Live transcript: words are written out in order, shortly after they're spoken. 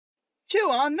Chew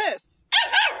on this.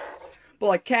 But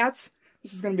like cats,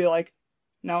 this is going to be like,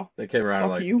 no, they came around fuck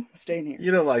like, you, I'm staying here.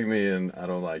 You don't like me and I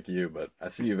don't like you, but I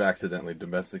see you've accidentally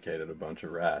domesticated a bunch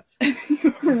of rats.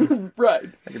 Right.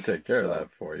 I can take care of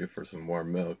that for you for some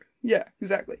warm milk. Yeah,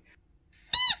 exactly.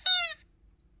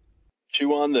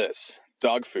 Chew on this.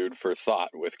 Dog food for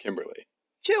thought with Kimberly.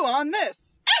 Chew on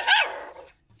this.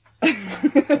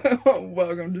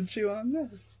 Welcome to Chew On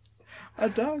This, a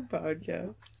dog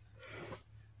podcast.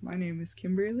 My name is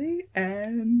Kimberly,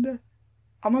 and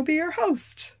I'm gonna be your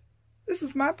host. This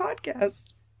is my podcast.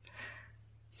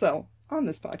 So, on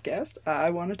this podcast,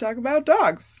 I want to talk about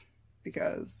dogs,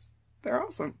 because they're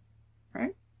awesome,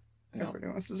 right? Yeah. Everybody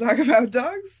wants to talk about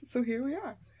dogs, so here we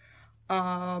are.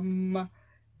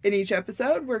 In each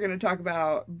episode, we're going to talk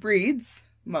about breeds,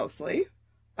 mostly.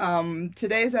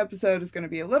 Today's episode is going to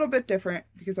be a little bit different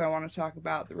because I want to talk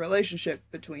about the relationship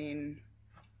between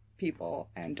people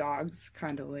and dogs,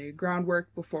 kind of lay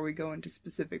groundwork before we go into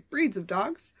specific breeds of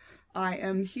dogs. I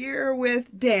am here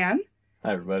with Dan.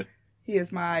 Hi, everybody. He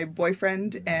is my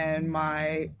boyfriend and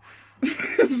my...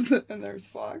 and there's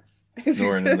Fox.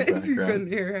 Snoring in the background. If you couldn't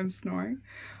hear him snoring.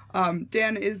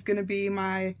 Dan is going to be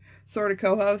my sort of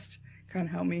co-host. Kind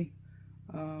of help me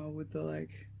with the,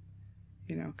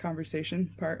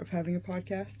 conversation part of having a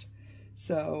podcast.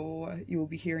 So you will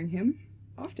be hearing him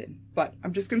often. But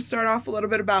I'm just going to start off a little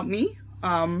bit about me.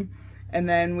 And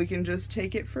then we can just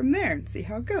take it from there and see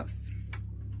how it goes.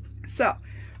 So,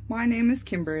 my name is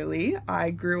Kimberly.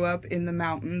 I grew up in the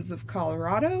mountains of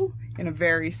Colorado in a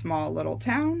very small little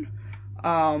town.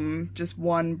 Just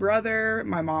one brother,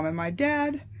 my mom and my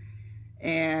dad.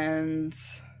 And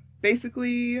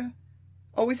basically...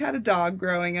 always had a dog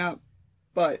growing up,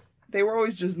 but they were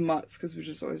always just mutts because we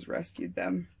just always rescued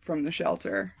them from the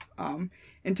shelter.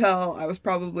 Until I was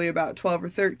probably about 12 or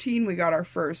 13, we got our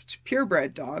first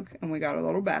purebred dog, and we got a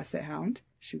little basset hound.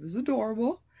 She was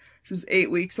adorable. She was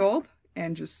 8 weeks old,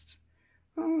 and just,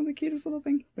 the cutest little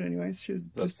thing. But anyways, she was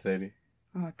just... Sadie?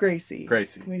 Gracie.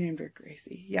 Gracie. We named her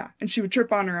Gracie, yeah. And she would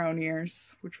trip on her own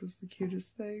ears, which was the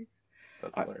cutest thing.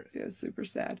 That's hilarious. Yeah, super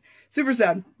sad. Super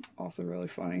sad. Also really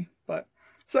funny, but...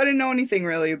 So I didn't know anything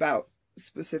really about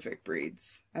specific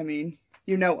breeds. I mean,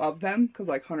 you know of them, because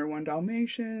like 101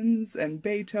 Dalmatians and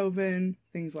Beethoven,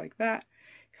 things like that.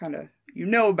 Kind of, you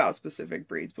know about specific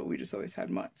breeds, but we just always had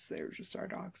mutts. They were just our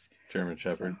dogs. German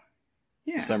Shepherd. So,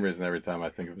 yeah. For some reason, every time I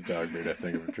think of a dog breed, I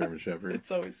think of a German Shepherd.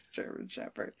 It's always German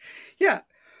Shepherd. Yeah.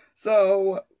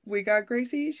 So we got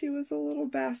Gracie. She was a little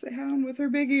basset hound with her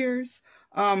big ears.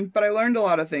 But I learned a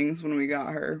lot of things when we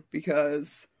got her,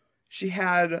 because... she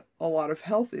had a lot of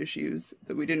health issues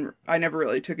that I never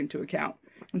really took into account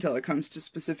until it comes to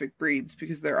specific breeds,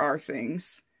 because there are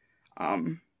things,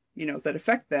 that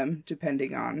affect them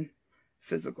depending on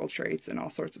physical traits and all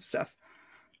sorts of stuff.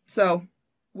 So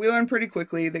we learned pretty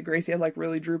quickly that Gracie had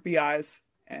really droopy eyes,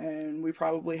 and we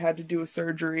probably had to do a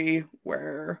surgery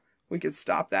where we could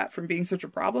stop that from being such a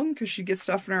problem, because she'd get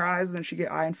stuff in her eyes and then she'd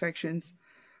get eye infections.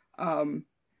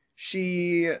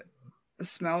 She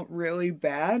smelled really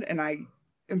bad, and I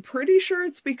am pretty sure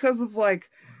it's because of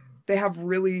they have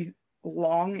really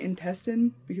long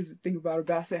intestine, because think about a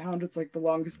basset hound, it's the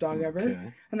longest dog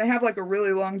ever, and they have a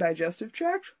really long digestive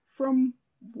tract, from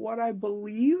what I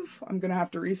believe. I'm gonna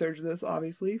have to research this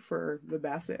obviously for the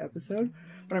basset episode,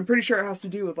 but I'm pretty sure it has to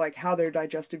do with how their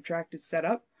digestive tract is set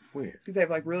up. Weird. Because they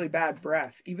have really bad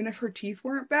breath. Even if her teeth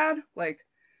weren't bad,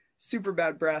 super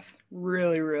bad breath,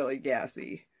 really, really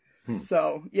gassy.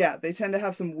 So, yeah, they tend to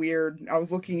have some weird... I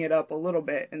was looking it up a little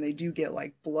bit, and they do get,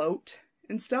 bloat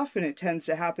and stuff, and it tends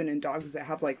to happen in dogs that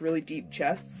have, really deep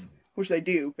chests, which they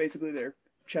do. Basically, their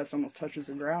chest almost touches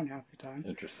the ground half the time.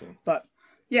 Interesting. But,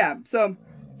 yeah, so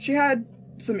she had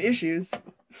some issues.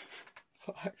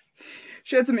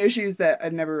 She had some issues that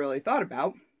I'd never really thought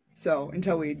about. So,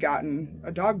 until we had gotten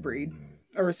a dog breed,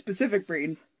 or a specific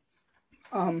breed,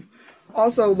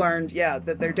 also learned,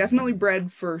 that they're definitely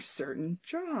bred for certain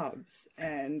jobs.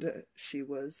 And she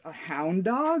was a hound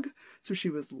dog, so she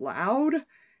was loud.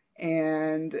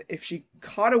 And if she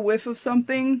caught a whiff of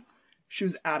something, she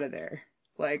was out of there.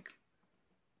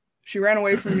 She ran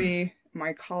away from me,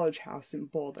 my college house in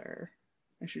Boulder.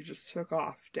 And she just took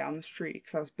off down the street,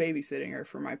 because I was babysitting her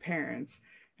for my parents.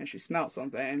 And she smelled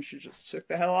something, and she just took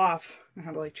the hell off. I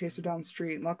had to chase her down the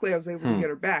street, and luckily I was able to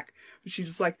get her back. But she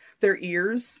just their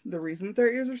ears, the reason that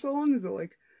their ears are so long is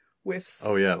it whiffs.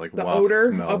 Oh yeah, the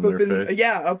odor up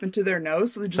up into their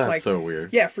nose. So they just That's so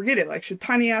weird. Yeah, forget it. She had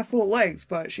tiny ass little legs,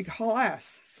 but she could haul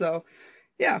ass. So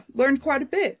yeah, learned quite a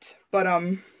bit. But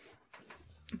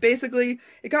basically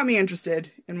it got me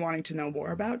interested in wanting to know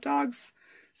more about dogs.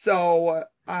 So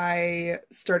I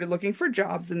started looking for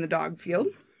jobs in the dog field,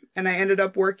 and I ended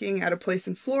up working at a place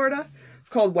in Florida. It's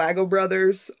called Waggle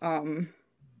Brothers. What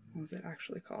was it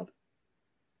actually called?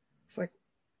 It's like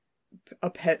a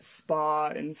pet spa,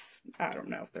 and I don't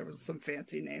know if there was some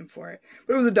fancy name for it,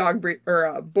 but it was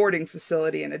a a boarding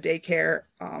facility and a daycare,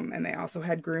 and they also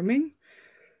had grooming.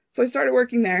 So I started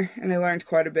working there, and I learned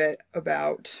quite a bit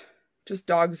about just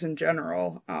dogs in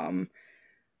general. I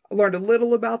learned a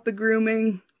little about the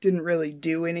grooming, didn't really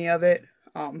do any of it,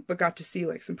 but got to see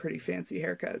like some pretty fancy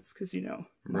haircuts, because you know,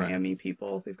 Miami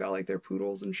people, they've got like their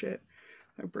poodles and shit.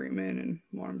 I bring them in and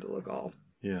want them to look all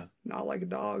not like a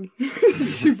dog.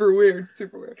 Super weird.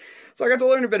 So I got to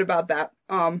learn a bit about that.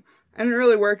 I didn't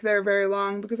really work there very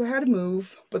long because I had to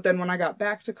move. But then when I got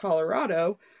back to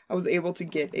Colorado, I was able to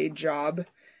get a job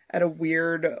at a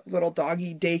weird little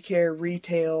doggy daycare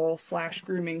retail /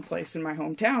 grooming place in my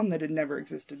hometown that had never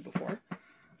existed before.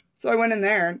 So I went in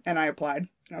there and I applied,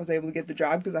 and I was able to get the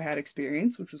job because I had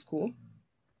experience, which was cool.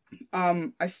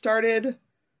 I started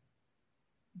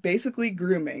basically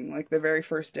grooming like the very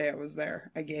first day I was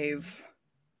there. I can't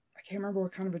remember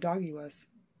what kind of a dog he was.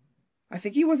 I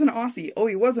think he was an Aussie. Oh,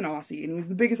 he was an Aussie, and he was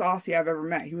the biggest Aussie I've ever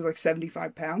met. He was like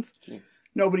 75 pounds. Jeez.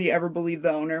 Nobody ever believed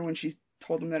the owner when she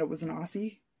told him that it was an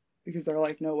Aussie, because they're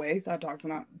like, no way, that dog's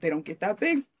not, they don't get that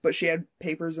big. But she had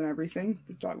papers and everything.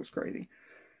 This dog was crazy.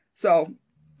 So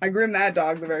I groomed that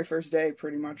dog the very first day,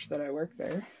 pretty much, that I worked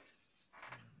there.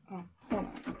 Oh, hold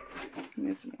on. I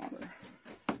need some water.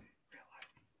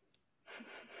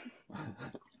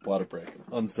 Water break.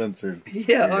 Uncensored.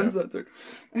 Yeah, uncensored.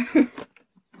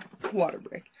 Water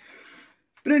break.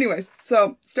 But anyways,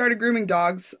 so started grooming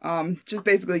dogs, just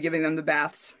basically giving them the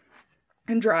baths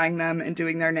and drying them and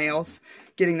doing their nails,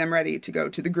 getting them ready to go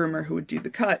to the groomer who would do the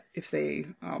cut if they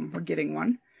were getting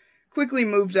one. Quickly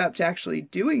moved up to actually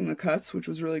doing the cuts, which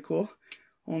was really cool.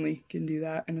 Only can do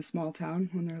that in a small town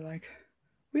when they're like,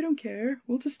 we don't care,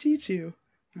 we'll just teach you.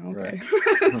 Okay.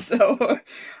 Right. So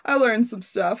I learned some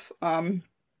stuff.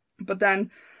 But then,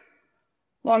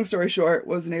 long story short,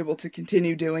 wasn't able to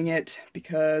continue doing it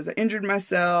because I injured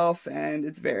myself and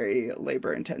it's very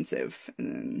labor intensive.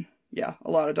 And then, yeah,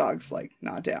 a lot of dogs like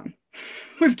not down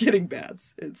with getting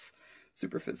baths. It's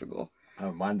super physical.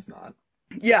 Oh, mine's not.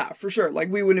 Yeah, for sure. Like,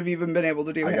 we wouldn't have even been able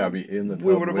to do it. I gotta be in the tub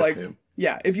we would have with like him.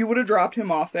 Yeah, if you would have dropped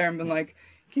him off there and been like,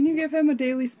 can you give him a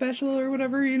daily special or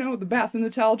whatever, you know, the bath and the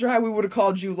towel dry, we would have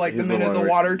called you like the minute the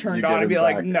water turned on and be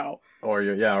like, no. Or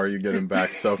you get him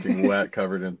back soaking wet,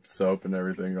 covered in soap and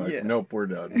everything. Like, nope, we're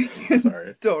done.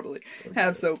 Sorry. Totally. Okay.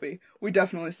 Have soapy. We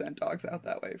definitely sent dogs out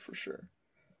that way for sure.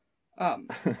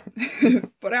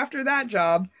 But after that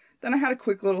job, then I had a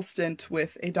quick little stint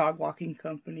with a dog walking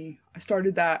company. I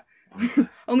started that.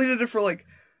 Only did it for like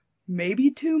maybe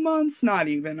 2 months, not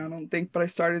even, I don't think, but I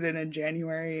started it in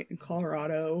January in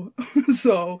Colorado.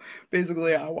 So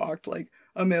basically I walked like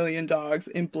a million dogs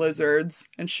in blizzards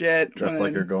and shit. Dressed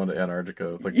like you're going to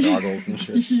Antarctica with like goggles and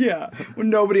shit. Yeah, when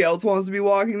nobody else wants to be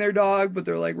walking their dog, but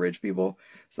they're like rich people,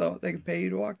 so they can pay you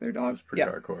to walk their dog. It's pretty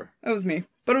hardcore. That was me,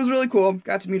 but it was really cool.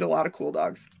 Got to meet a lot of cool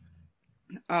dogs.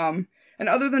 And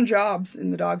other than jobs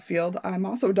in the dog field, I'm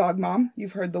also a dog mom.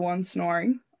 You've heard the one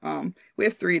snoring. We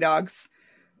have 3 dogs.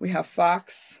 We have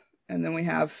Fox, and then we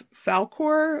have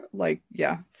Falcor, like,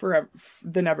 yeah, forever,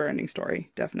 the never-ending story,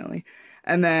 definitely.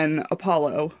 And then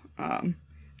Apollo,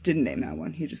 didn't name that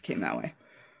one, he just came that way.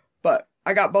 But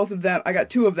I got both of them, I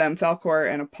got 2 of them,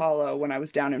 Falcor and Apollo, when I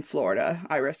was down in Florida.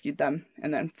 I rescued them,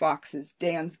 and then Fox is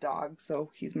Dan's dog,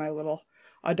 so he's my little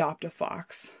adoptive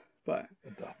fox. But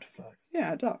Adoptive fox.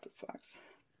 Yeah, adoptive fox.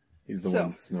 He's the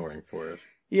one snoring for it.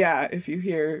 Yeah, if you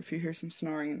hear some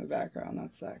snoring in the background,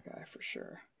 that's that guy for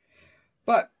sure.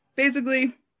 But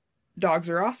basically, dogs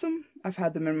are awesome. I've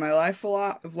had them in my life a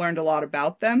lot. I've learned a lot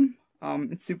about them.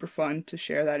 It's super fun to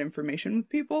share that information with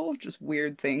people. Just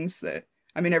weird things that,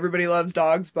 I mean, everybody loves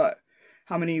dogs, but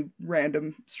how many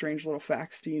random, strange little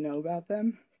facts do you know about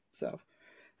them? So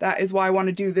that is why I want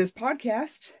to do this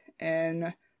podcast,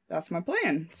 and that's my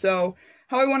plan. So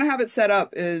how I want to have it set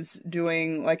up is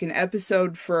doing like an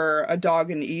episode for a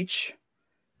dog in each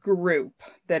group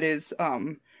that is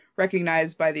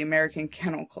recognized by the American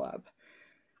Kennel Club.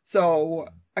 So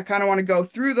I kind of want to go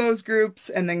through those groups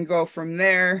and then go from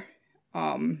there.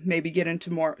 Maybe get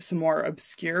into some more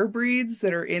obscure breeds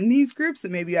that are in these groups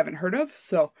that maybe you haven't heard of.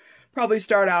 So probably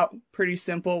start out pretty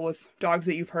simple with dogs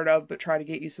that you've heard of, but try to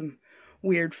get you some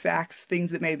weird facts,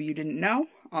 things that maybe you didn't know.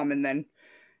 And then,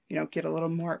 you know, get a little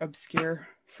more obscure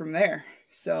from there.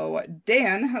 So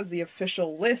Dan has the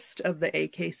official list of the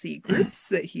AKC groups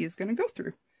that he is going to go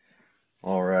through.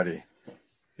 Alrighty.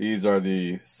 These are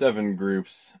the 7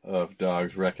 groups of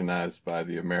dogs recognized by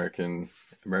the American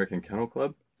Kennel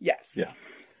Club? Yes. Yeah.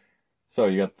 So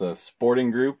you got the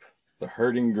sporting group, the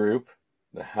herding group,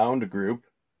 the hound group,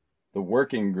 the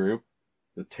working group,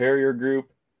 the terrier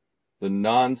group, the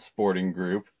non-sporting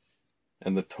group,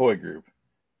 and the toy group.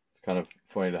 It's kind of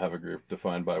funny to have a group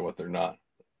defined by what they're not.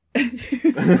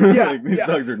 Yeah, these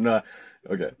dogs are not.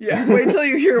 Okay. Yeah, wait till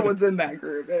you hear what's in that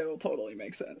group. It'll totally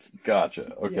make sense.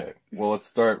 Gotcha. Okay. Yeah. Well, let's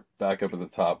start back up at the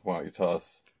top. Why don't you tell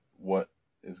us what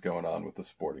is going on with the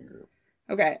sporting group?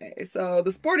 Okay, so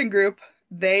the sporting group,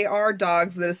 they are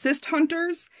dogs that assist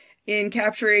hunters in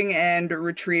capturing and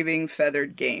retrieving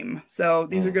feathered game. So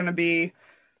these are going to be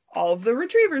all of the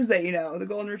retrievers that you know, the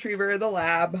golden retriever, the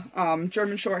lab,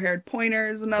 German short-haired pointer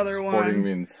is another one. Sporting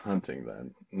means hunting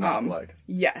then, not like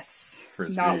yes,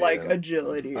 frisbee, not like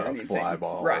agility or anything. Fly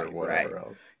ball or whatever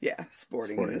else. Yeah,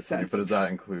 sporting in the sense. But does that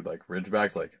include like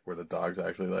ridgebacks, like where the dogs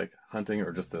actually like hunting,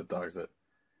 or just the dogs that?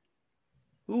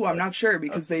 Ooh, I'm not sure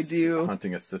because they do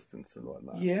hunting assistance and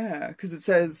whatnot. Yeah, because it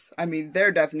says, I mean,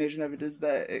 their definition of it is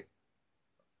that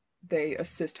they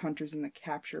assist hunters in the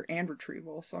capture and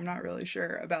retrieval. So I'm not really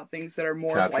sure about things that are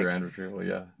more capture and retrieval.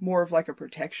 Yeah, more of like a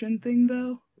protection thing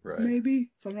though. Right. Maybe.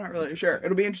 So I'm not really sure.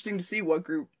 It'll be interesting to see what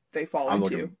group they fall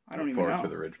into. I don't even know. Forward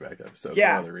to the Ridgeback episode.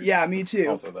 Yeah, me too.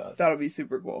 Also that'll be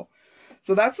super cool.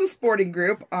 So that's the sporting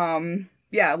group.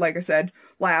 Yeah, like I said,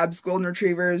 labs, golden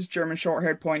retrievers, German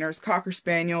short-haired pointers, cocker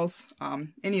spaniels,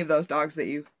 any of those dogs that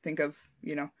you think of,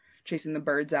 you know, chasing the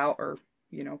birds out or,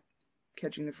 you know,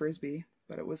 catching the frisbee,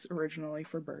 but it was originally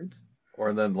for birds.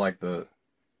 Or then like the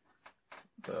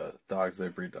dogs they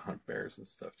breed to hunt bears and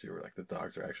stuff too, where like the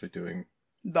dogs are actually doing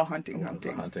the hunting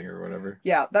or whatever.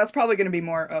 Yeah, that's probably going to be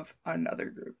more of another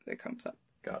group that comes up.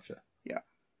 Gotcha. Yeah.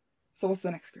 So what's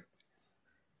the next group?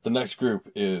 The next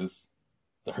group is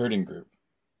the herding group.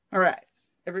 All right.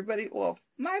 Everybody, well,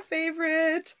 my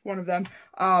favorite, one of them,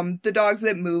 the dogs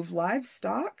that move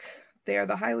livestock. They are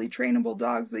the highly trainable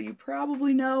dogs that you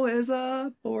probably know as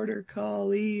a border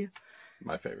collie.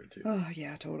 My favorite too. Oh,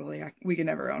 yeah, totally. We can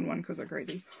never own one because they're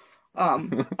crazy.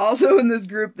 Also in this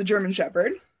group, the German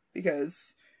Shepherd,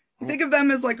 because you think of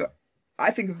them as like,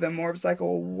 I think of them more as like a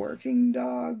working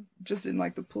dog, just in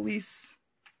like the police,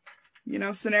 you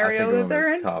know, scenario that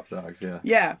they're in. Cop dogs, yeah.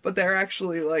 Yeah, but they're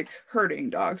actually like herding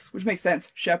dogs, which makes sense.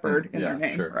 Shepherd in their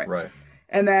name, sure, right?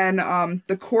 And then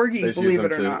the corgi, believe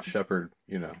it or not, shepherd,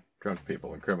 you know, drunk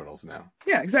people and criminals now.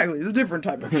 Yeah, exactly. It's a different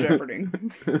type of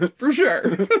shepherding, for sure.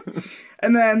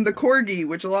 And then the corgi,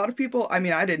 which a lot of people, I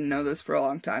mean, I didn't know this for a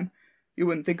long time. You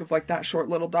wouldn't think of like that short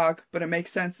little dog, but it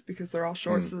makes sense because they're all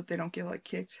short so that they don't get like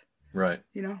kicked, right?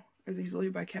 You know, as easily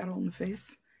by cattle in the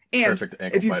face. And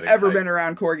if you've ever been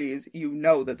around corgis, you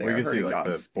know that they are herding dogs. You can see,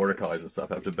 like, the border collies and stuff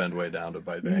have to bend way down to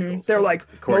bite the ankles. They're, like,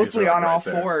 mostly on all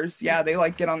fours. Yeah, they,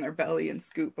 like, get on their belly and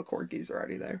scoop, but corgis are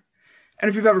already there. And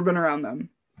if you've ever been around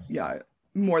them, yeah,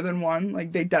 more than one,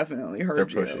 like, they definitely herd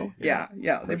They're pushy, you.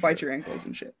 Yeah, they bite your ankles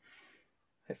and shit.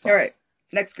 All right,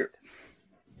 next group.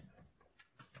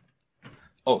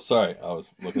 Oh, sorry, I was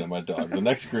looking at my dog. The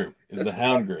next group is the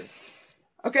hound group.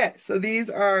 Okay, so these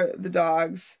are the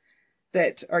dogs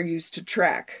that are used to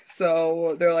track.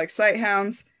 So they're like sight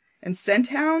hounds and scent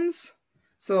hounds.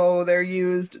 So they're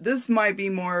used, this might be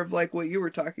more of like what you were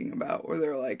talking about, where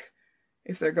they're like,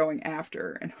 if they're going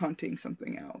after and hunting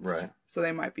something else. Right. So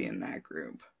they might be in that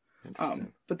group.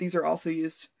 But these are also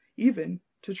used even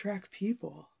to track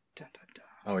people. Dun, dun, dun.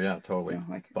 Oh yeah, totally. You know,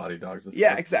 like body dogs and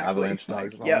stuff. Exactly. Avalanche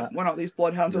dogs and all that. When all these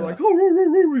bloodhounds are like, oh,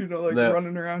 you know, like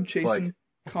running around chasing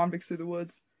convicts through the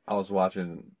woods. I was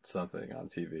watching something on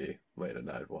TV late at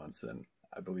night once, and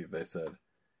I believe they said,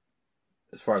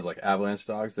 as far as like avalanche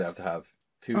dogs, they have to have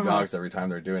 2 dogs every time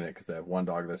they're doing it, because they have one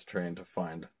dog that's trained to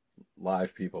find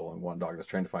live people and one dog that's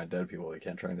trained to find dead people. They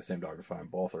can't train the same dog to find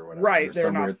both or whatever. Right,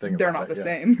 they're not the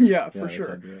same. Yeah, for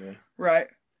sure. Right.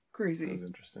 Crazy. That was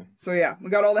interesting. So yeah,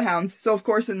 we got all the hounds. So of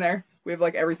course in there, we have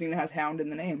like everything that has hound in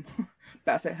the name.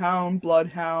 Basset hound,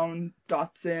 bloodhound,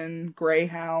 Dotson,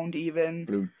 greyhound even.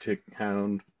 Blue tick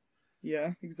hound.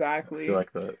 Yeah, exactly. I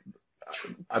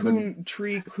feel like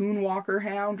tree coon walker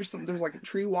hound or something. There's like a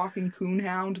tree walking coon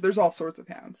hound. There's all sorts of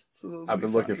hounds. So those I've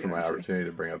been looking for my opportunity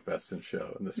to bring up Best in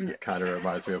Show, and this kind of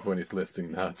reminds me of when he's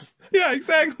listing nuts. Yeah,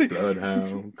 exactly.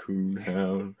 Bloodhound, coon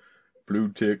hound, blue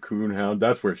tick coon hound.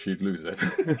 That's where she'd lose it.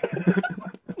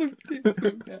 Blue tick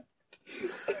coon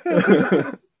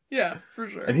hound. Yeah, for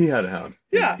sure. And he had a hound.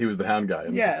 Yeah, he was the hound guy.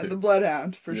 The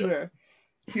bloodhound for sure.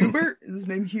 Hubert, is his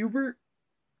name Hubert?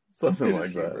 Something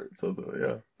like that.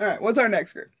 All right, what's our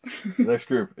next group? The next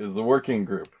group is the working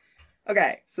group.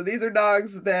 Okay, so these are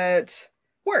dogs that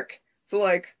work. So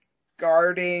like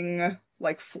guarding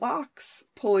like flocks,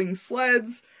 pulling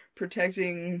sleds,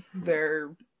 protecting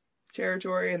their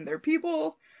territory and their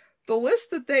people. The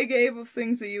list that they gave of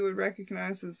things that you would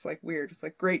recognize is like weird. It's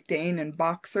like Great Dane and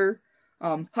Boxer.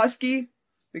 Husky,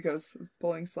 because of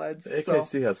pulling sleds. The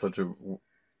AKC has such a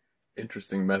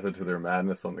interesting method to their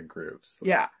madness on the groups.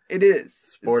 Yeah, it is.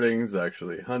 Sporting's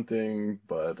actually hunting,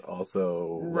 but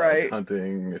also like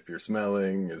hunting, if you're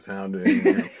smelling, is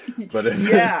hounding. But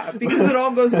yeah, because it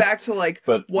all goes back to like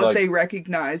what like, they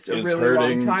recognized a really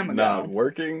long time ago. Not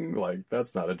working, like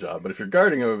that's not a job. But if you're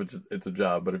guarding them, it's a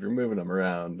job. But if you're moving them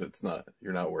around, it's not.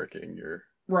 You're not working. You're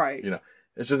right. You know,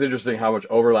 it's just interesting how much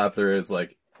overlap there is,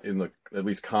 like in the at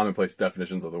least commonplace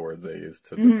definitions of the words they use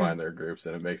to define their groups,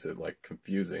 and it makes it like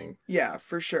confusing. Yeah,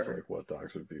 for sure. It's like what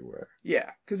dogs would be where. Yeah,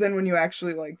 because then when you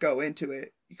actually like go into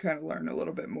it, you kind of learn a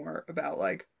little bit more about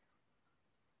like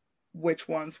which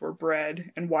ones were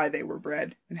bred and why they were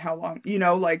bred and how long. You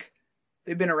know, like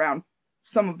they've been around,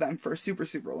 some of them, for a super,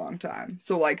 super long time.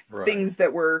 So like things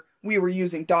that we were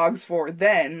using dogs for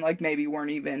then, like maybe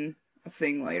weren't even a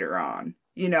thing later on.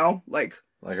 You know, like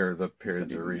or the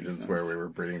periods or regions where we were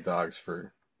breeding dogs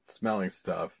for smelling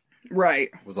stuff. Right.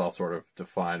 Was all sort of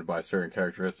defined by certain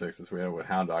characteristics, as we know with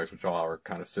hound dogs, which all are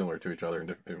kind of similar to each other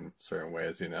in certain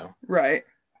ways, you know? Right.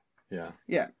 Yeah.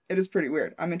 Yeah, it is pretty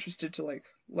weird. I'm interested to, like,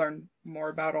 learn more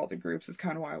about all the groups. It's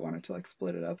kind of why I wanted to, like,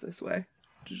 split it up this way.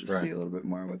 To just see a little bit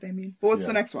more what they mean. But what's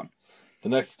the next one? The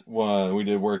next one we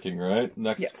did working, right?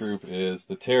 Next group is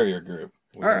the terrier group.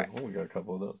 We got a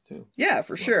couple of those, too. Yeah,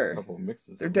 for sure. A couple of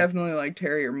mixes. They're definitely, like,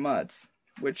 terrier mutts,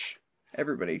 which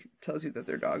everybody tells you that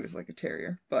their dog is like a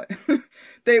terrier. But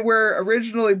they were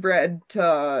originally bred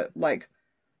to, like,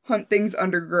 hunt things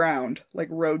underground, like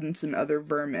rodents and other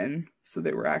vermin. So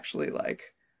they were actually,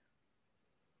 like,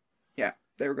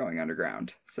 they were going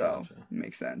underground. So it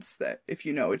makes sense that if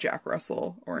you know a Jack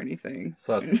Russell or anything.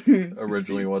 So that's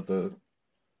originally what the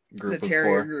group was for. The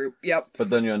terrier group, yep. But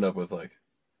then you end up with, like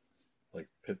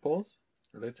pit bulls?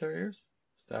 Are they terriers?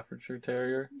 Staffordshire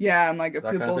Terrier? Yeah, and like a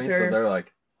pit bull terrier. So they're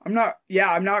like... I'm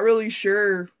not really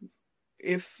sure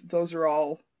if those are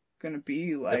all going to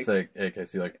be like... If they,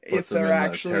 AKC, like, puts if them they're in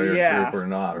actually, the terrier group or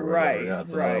not, or whatever. Right, Yeah,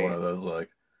 it's another one of those, like...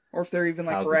 Or if they're even,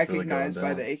 like, recognized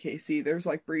by the AKC. There's,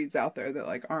 like, breeds out there that,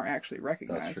 like, aren't actually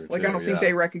recognized. That's true, like, too, I don't think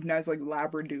they recognize, like,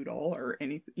 Labradoodle or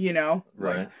anything, you know?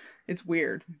 Right. Like, it's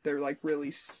weird. They're, like,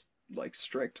 really, like,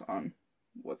 strict on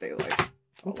what they, like...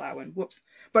 allowing.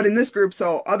 But in this group,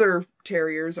 so other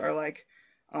terriers are like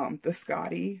the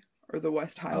Scotty or the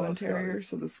West Highland Terrier, Scotties.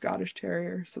 So the Scottish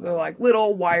Terrier. So they're like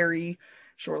little, wiry,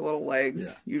 short little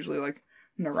legs, usually like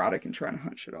neurotic and trying to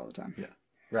hunt shit all the time. Yeah.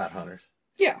 Rat hunters.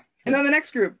 Yeah. And then the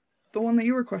next group, the one that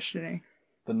you were questioning.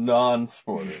 The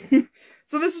non-sporting.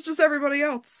 So this is just everybody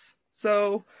else.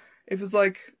 So if it's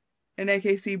like an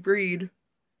AKC breed,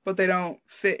 but they don't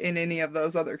fit in any of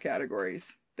those other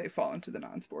categories, they fall into the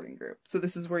non-sporting group. So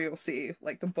this is where you'll see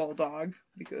like the bulldog,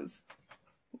 because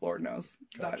Lord knows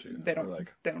that they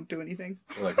don't do anything.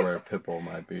 Or like where a pit bull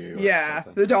might be. Yeah,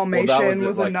 something. the Dalmatian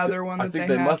was another one that I think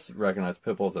they must recognize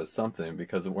pit bulls as something,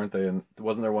 because wasn't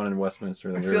there one in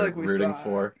Westminster that we were rooting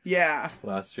for? Yeah.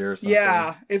 Last year or something?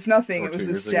 Yeah, if nothing, it was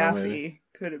a Staffy.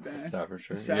 Could have been.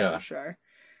 Staffordshire. Staffordshire.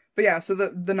 But yeah, so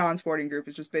the non-sporting group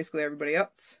is just basically everybody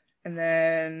else. And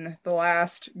then the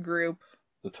last group.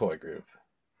 The toy group.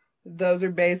 Those are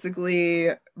basically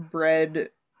bred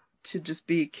to just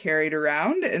be carried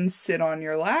around and sit on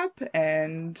your lap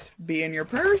and be in your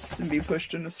purse and be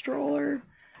pushed in a stroller.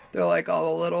 They're like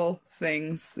all the little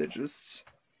things that just,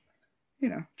 you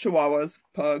know, Chihuahuas,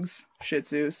 Pugs, Shih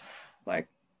Tzus, like,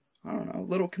 I don't know,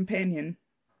 little companion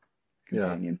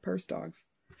purse dogs.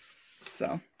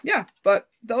 So, yeah, but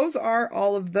those are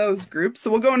all of those groups. So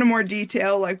we'll go into more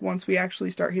detail, like, once we actually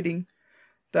start hitting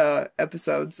the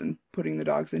episodes and putting the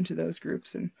dogs into those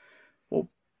groups, and we'll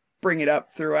bring it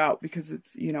up throughout because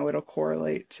it's, you know, it'll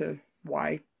correlate to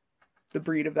why the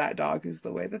breed of that dog is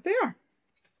the way that they are.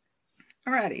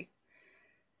 Alrighty.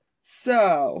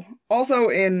 So, also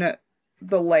in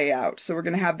the layout, so we're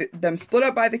going to have them split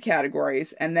up by the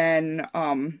categories, and then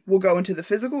we'll go into the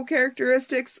physical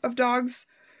characteristics of dogs.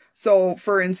 So,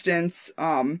 for instance,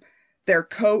 their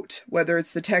coat, whether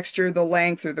it's the texture, the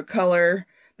length, or the color,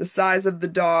 the size of the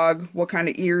dog, what kind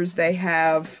of ears they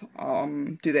have,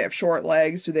 do they have short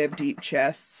legs, do they have deep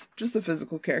chests, just the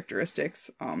physical characteristics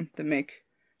that make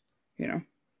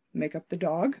up the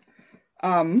dog.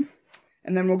 And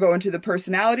then we'll go into the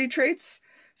personality traits.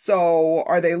 So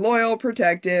are they loyal,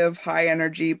 protective, high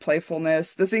energy,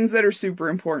 playfulness, the things that are super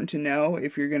important to know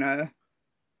if you're going to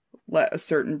let a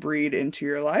certain breed into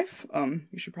your life.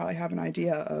 You should probably have an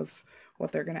idea of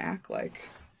what they're going to act like.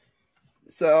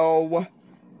 So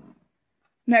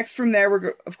next from there,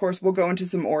 of course, we'll go into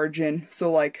some origin.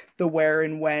 So, like, the where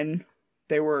and when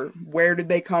they were, where did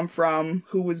they come from,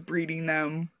 who was breeding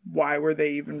them, why were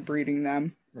they even breeding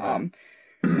them, Right.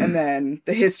 And then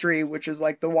the history, which is,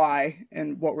 like, the why,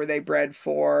 and what were they bred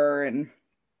for, and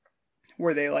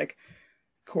were they, like,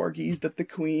 corgis that the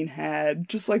queen had,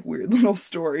 just, like, weird little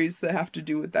stories that have to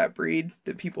do with that breed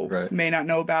that people Right. may not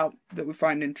know about, that we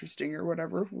find interesting or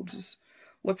whatever. We'll just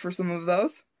look for some of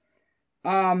those.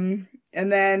 And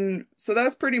then, so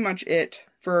that's pretty much it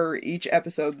for each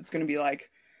episode that's going to be, like,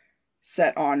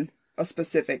 set on a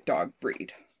specific dog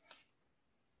breed.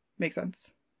 Make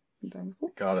sense?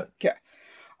 Got it. Okay.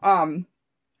 And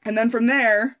then from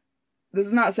there, this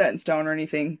is not set in stone or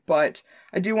anything, but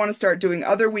I do want to start doing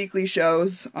other weekly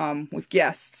shows, with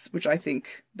guests, which I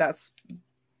think that's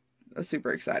a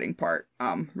super exciting part.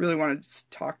 Really want to just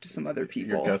talk to some other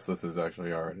people. Your guest list is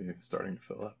actually already starting to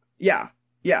fill up. Yeah.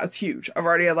 Yeah, it's huge. I've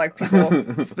already had, like, people,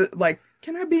 like,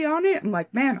 can I be on it? I'm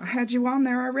like, man, I had you on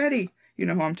there already. You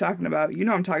know who I'm talking about. You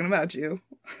know I'm talking about you,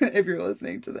 if you're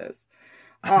listening to this.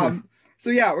 So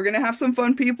yeah, we're going to have some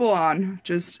fun people on.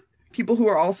 Just people who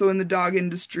are also in the dog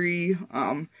industry,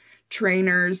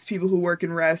 trainers, people who work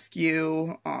in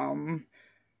rescue,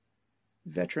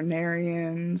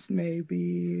 veterinarians,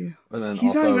 maybe. And then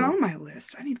He's also, not even on my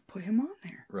list. I need to put him on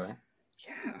there. Right.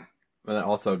 Yeah. And then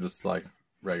also just, like,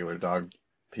 regular dog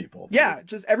people. Yeah,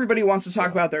 just everybody wants to talk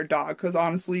So- about their dog, because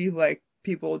honestly, like,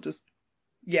 people just,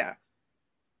 yeah.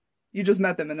 You just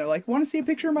met them and they're like, want to see a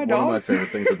picture of my dog? One of my favorite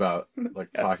things about, like,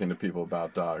 Yes. talking to people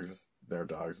about dogs, their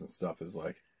dogs and stuff, is,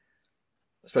 like,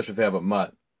 especially if they have a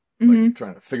mutt, like,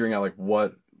 Mhm. figuring out, like,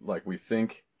 what, like, we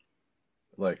think,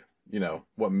 like, you know,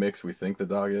 what mix we think the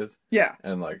dog is, Yeah,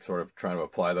 and, like, sort of trying to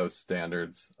apply those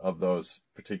standards of those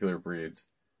particular breeds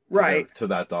to right. to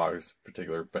that dog's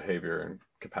particular behavior and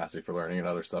capacity for learning and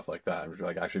other stuff like that. And,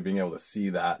 like, actually being able to see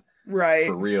that Right.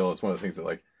 for real is one of the things that,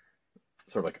 like,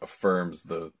 sort of, like, affirms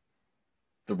the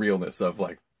realness of,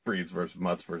 like, breeds versus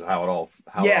mutts versus how it all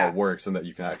Yeah. works, and that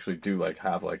you can actually do, like,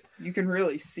 have, like, You can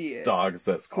really see it. dogs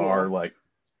that cool. are, like,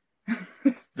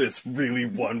 this really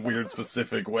one weird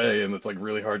specific way, and it's, like,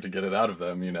 really hard to get it out of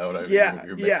them, you know what I mean? Yeah, When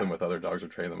you mix yeah. them with other dogs or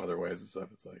train them other ways and stuff,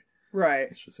 it's like, Right.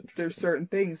 it's just interesting. There's certain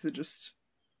things that just,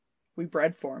 we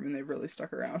bred for them and they've really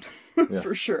stuck around. Yeah.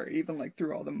 For sure. Even, like,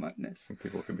 through all the muttness. And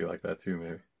people can be like that too,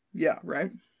 maybe. Yeah,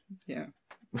 right? Yeah.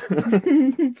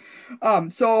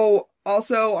 So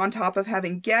also on top of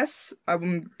having guests,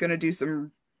 I'm gonna do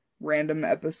some random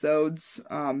episodes,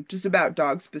 just about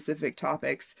dog specific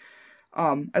topics.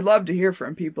 I'd love to hear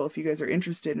from people if you guys are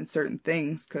interested in certain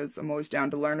things, because I'm always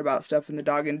down to learn about stuff in the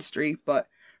dog industry. But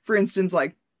for instance,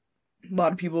 like, a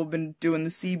lot of people have been doing the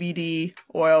CBD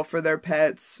oil for their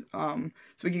pets. So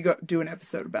we could do an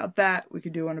episode about that. We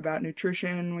could do one about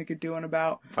nutrition. We could do one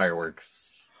about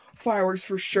Fireworks. for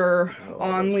sure. I love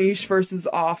On those leash for versus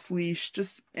off leash.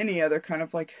 Just any other kind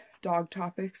of, like, dog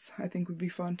topics I think would be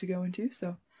fun to go into.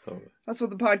 So Totally. that's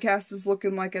what the podcast is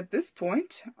looking like at this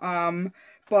point.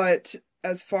 But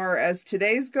as far as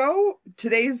today's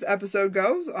episode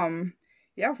goes,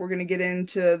 yeah, we're going to get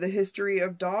into the history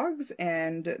of dogs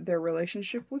and their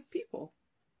relationship with people.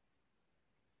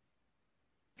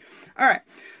 All right.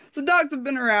 So dogs have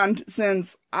been around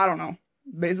since, I don't know,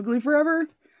 basically forever.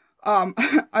 And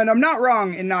I'm not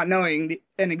wrong in not knowing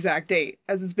an exact date,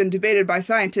 as it's been debated by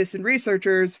scientists and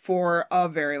researchers for a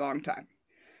very long time.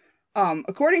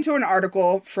 According to an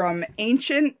article from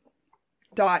ancient.eu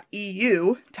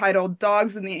titled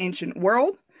Dogs in the Ancient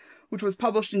World, which was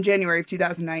published in January of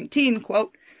 2019,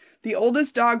 quote, the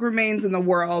oldest dog remains in the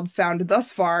world found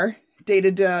thus far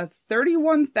dated to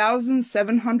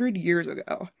 31,700 years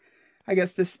ago. I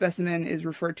guess this specimen is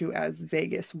referred to as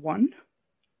Vegas 1,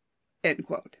 end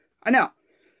quote. I know,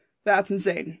 that's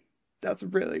insane. That's a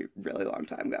really, really long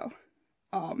time ago.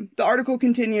 The article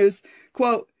continues,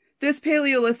 quote, this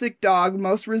Paleolithic dog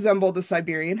most resembled a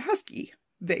Siberian Husky,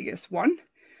 Vegas 1.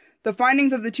 The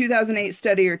findings of the 2008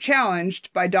 study are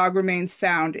challenged by dog remains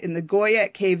found in the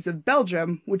Goyet Caves of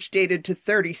Belgium, which dated to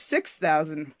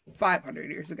 36,500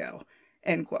 years ago,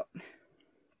 end quote.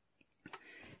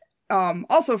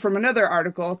 Also from another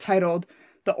article titled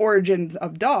The Origins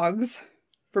of Dogs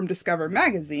from Discover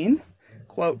Magazine,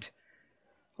 quote,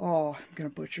 oh, I'm gonna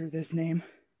butcher this name,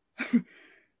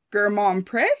 Germain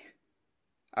Pré?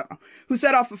 I don't know, who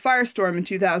set off a firestorm in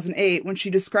 2008 when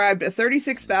she described a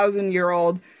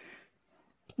 36,000-year-old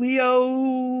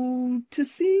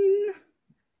Pleistocene?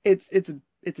 It's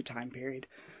a time period.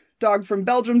 Dog from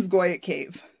Belgium's Goyet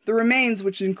Cave. The remains,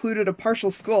 which included a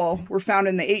partial skull, were found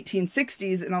in the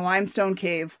 1860s in a limestone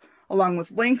cave, along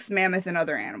with lynx, mammoth, and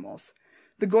other animals.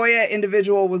 The Goya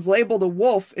individual was labeled a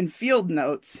wolf in field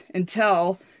notes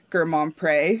until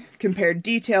Germain-Pré compared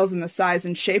details in the size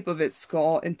and shape of its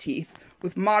skull and teeth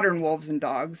with modern wolves and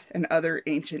dogs and other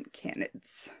ancient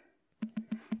canids.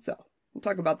 So, we'll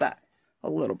talk about that a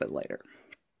little bit later.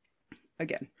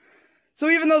 Again. So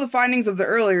even though the findings of the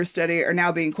earlier study are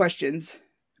now being questioned,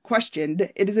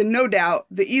 it is in no doubt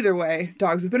that either way,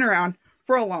 dogs have been around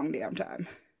for a long damn time.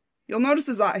 You'll notice,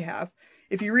 as I have,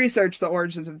 if you research the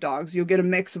origins of dogs, you'll get a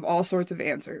mix of all sorts of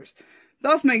answers,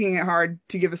 thus making it hard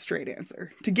to get a straight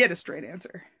answer.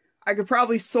 I could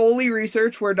probably solely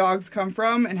research where dogs come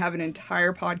from and have an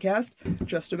entire podcast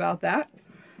just about that.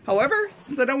 However,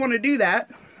 since I don't want to do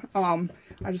that, I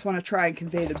just want to try and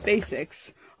convey the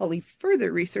basics. I'll leave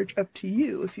further research up to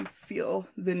you if you feel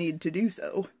the need to do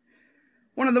so.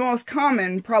 One of the most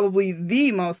common, probably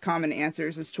the most common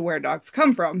answers as to where dogs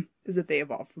come from is that they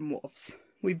evolved from wolves.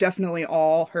 We've definitely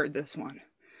all heard this one.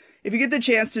 If you get the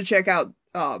chance to check out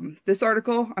this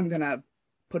article, I'm going to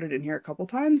put it in here a couple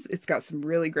times. It's got some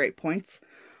really great points.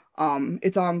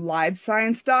 It's on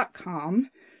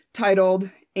livescience.com, titled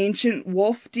Ancient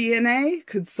Wolf DNA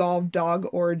Could Solve Dog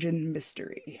Origin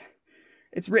Mystery.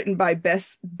 It's written by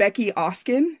Becky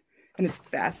Oskin, and it's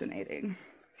fascinating.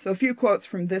 So a few quotes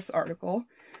from this article.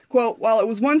 Quote, while it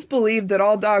was once believed that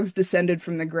all dogs descended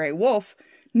from the gray wolf,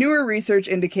 newer research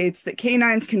indicates that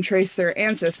canines can trace their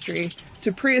ancestry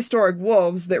to prehistoric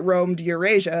wolves that roamed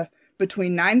Eurasia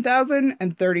between 9,000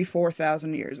 and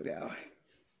 34,000 years ago.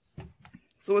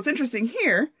 So what's interesting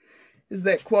here is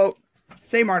that, quote,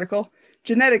 same article,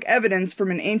 genetic evidence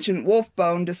from an ancient wolf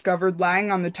bone discovered lying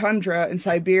on the tundra in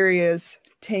Siberia's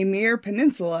Taimyr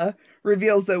Peninsula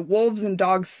reveals that wolves and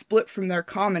dogs split from their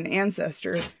common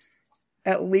ancestor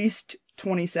at least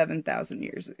 27,000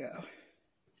 years ago,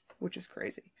 which is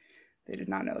crazy. They did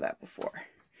not know that before.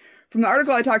 From the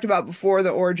article I talked about before,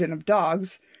 The Origin of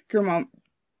Dogs,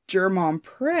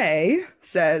 Germain-Pré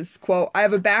says, quote, I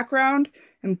have a background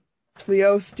in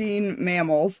Pleistocene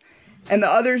mammals, and the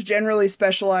others generally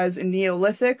specialize in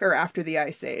Neolithic or after the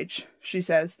Ice Age. She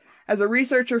says, as a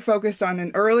researcher focused on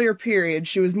an earlier period,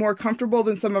 she was more comfortable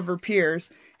than some of her peers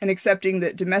in accepting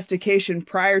that domestication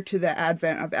prior to the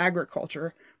advent of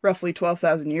agriculture, roughly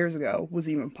 12,000 years ago, was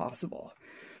even possible.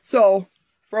 So,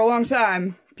 for a long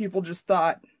time, people just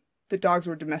thought that dogs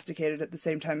were domesticated at the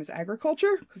same time as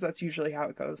agriculture, because that's usually how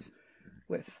it goes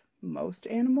with most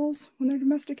animals when they're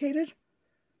domesticated.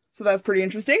 So that's pretty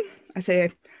interesting. I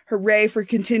say hooray for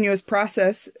continuous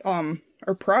progress in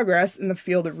the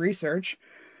field of research.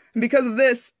 And because of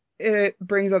this, it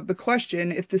brings up the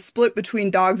question, if the split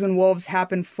between dogs and wolves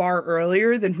happened far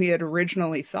earlier than we had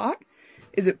originally thought,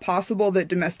 is it possible that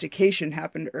domestication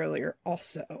happened earlier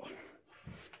also?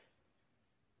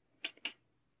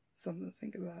 Something to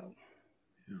think about.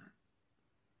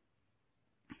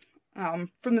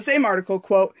 From the same article,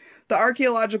 quote, the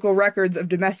archaeological records of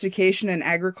domestication and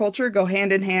agriculture go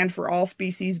hand in hand for all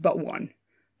species but one,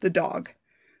 the dog.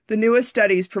 The newest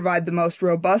studies provide the most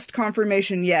robust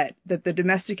confirmation yet that the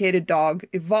domesticated dog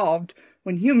evolved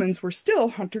when humans were still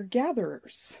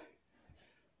hunter-gatherers.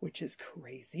 Which is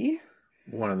crazy.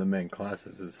 One of the main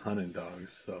classes is hunting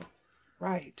dogs, so...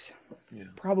 Right. Yeah.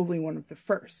 Probably one of the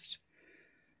first.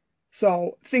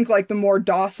 So, think like the more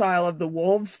docile of the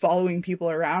wolves following people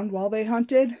around while they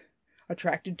hunted,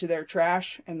 attracted to their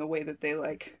trash, and the way that they,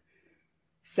 like,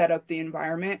 set up the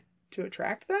environment to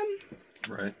attract them.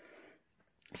 Right.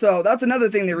 So, that's another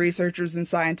thing that researchers and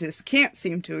scientists can't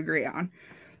seem to agree on.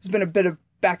 There's been a bit of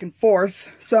back and forth.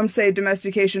 Some say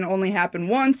domestication only happened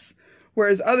once,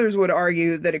 whereas others would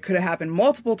argue that it could have happened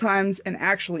multiple times and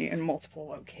actually in multiple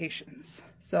locations.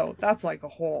 So, that's like a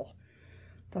whole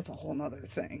nother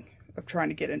thing of trying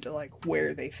to get into like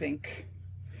where they think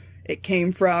it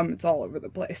came from. It's all over the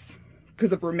place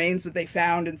because of remains that they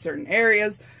found in certain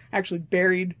areas, actually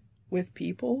buried with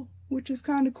people, which is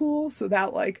kind of cool. So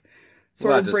that like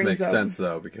sort of brings up... That just makes sense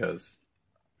though, because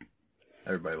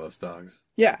everybody loves dogs.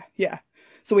 Yeah.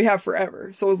 So we have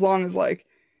forever. So as long as like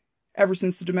ever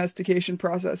since the domestication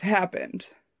process happened,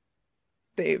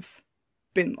 they've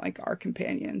been like our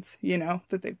companions, you know,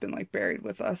 that they've been like buried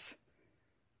with us.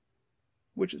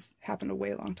 Which has happened a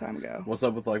way long time ago. What's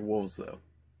up with, like, wolves, though?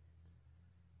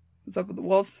 What's up with the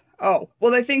wolves? Oh,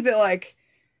 well, they think that, like,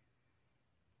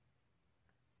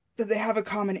 that they have a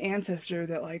common ancestor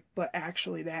that, like, but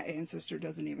actually that ancestor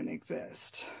doesn't even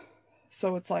exist.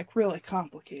 So it's, like, really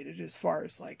complicated as far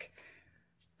as, like,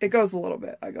 it goes a little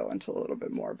bit. I go into a little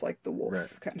bit more of, like, the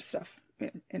wolf kind of stuff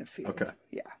in a few. Okay.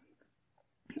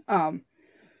 Yeah.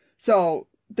 So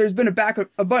there's been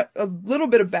a little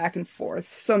bit of back and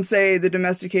forth. Some say the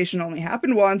domestication only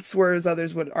happened once, whereas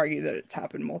others would argue that it's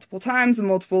happened multiple times in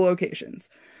multiple locations.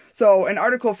 So an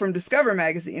article from Discover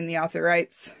magazine, the author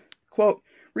writes, quote,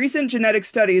 recent genetic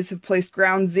studies have placed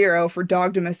ground zero for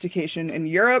dog domestication in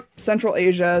Europe, Central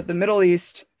Asia, the Middle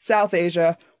East, South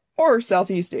Asia, or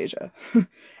Southeast Asia.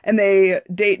 And they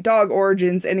date dog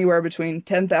origins anywhere between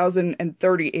 10,000 and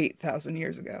 38,000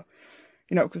 years ago.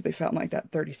 You know, because they found like that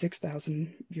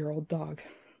 36,000-year-old dog.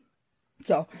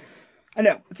 So, I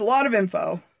know, it's a lot of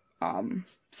info.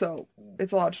 So,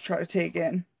 it's a lot to try to take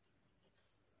in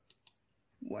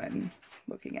when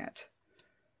looking at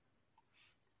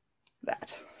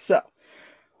that. So,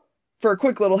 for a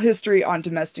quick little history on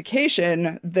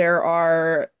domestication, there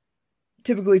are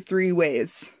typically 3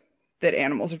 ways that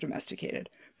animals are domesticated.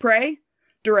 Prey,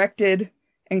 directed,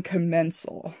 and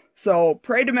commensal. So,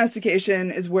 prey domestication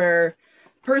is where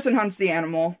person hunts the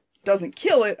animal, doesn't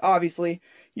kill it, obviously,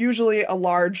 usually a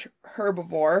large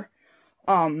herbivore,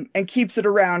 and keeps it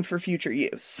around for future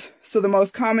use. So the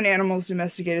most common animals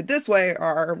domesticated this way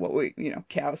are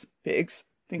cows, pigs,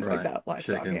 things like that,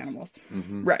 livestock animals.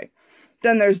 Mm-hmm. Right.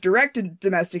 Then there's directed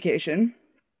domestication.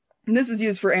 And this is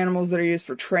used for animals that are used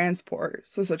for transport,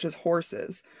 so such as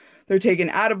horses. They're taken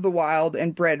out of the wild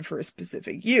and bred for a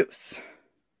specific use.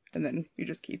 And then you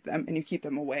just keep them, and you keep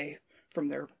them away from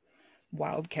their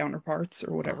wild counterparts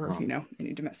or whatever, and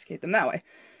you domesticate them that way.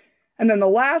 And then the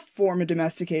last form of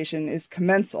domestication is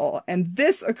commensal, and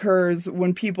this occurs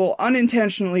when people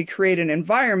unintentionally create an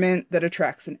environment that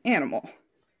attracts an animal.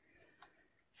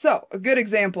 So, a good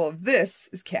example of this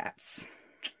is cats.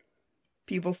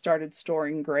 People started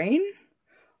storing grain,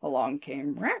 along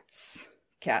came rats,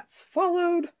 cats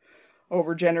followed.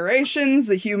 Over generations,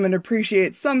 the human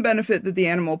appreciates some benefit that the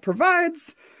animal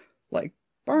provides, like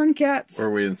barn cats. Were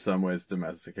we in some ways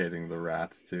domesticating the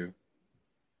rats too?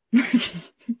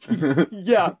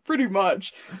 Yeah, pretty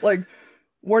much. Like,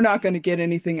 we're not going to get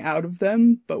anything out of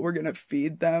them, but we're going to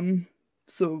feed them.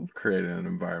 So creating an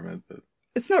environment that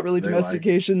it's not really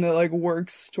domestication that like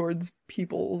works towards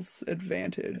people's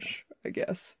advantage, I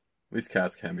guess. At least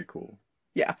cats can be cool.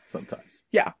 Yeah. Sometimes.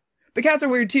 Yeah. But cats are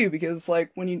weird too, because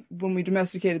like when we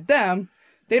domesticated them,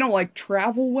 they don't like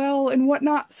travel well and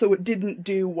whatnot, so it didn't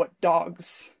do what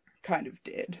dogs kind of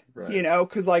did. Right. You know,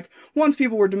 because like once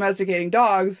people were domesticating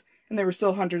dogs and they were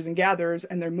still hunters and gatherers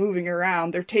and they're moving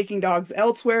around, they're taking dogs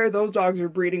elsewhere, those dogs are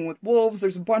breeding with wolves,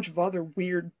 there's a bunch of other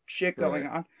weird shit going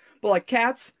on. But like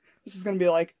cats, this is gonna be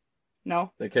like,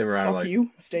 no, they came around fuck like, you,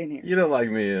 stay in here. You don't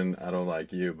like me and I don't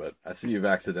like you, but I see you've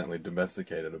accidentally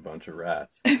domesticated a bunch of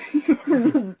rats.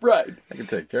 Right. I can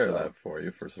take care of that for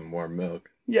you for some more milk.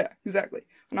 Yeah, exactly.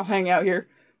 And I'll hang out here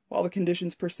while the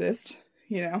conditions persist,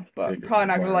 you know, but I'm probably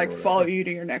not gonna like follow you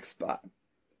to your next spot.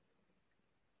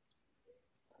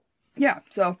 Yeah,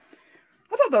 so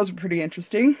I thought those were pretty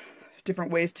interesting.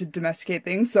 Different ways to domesticate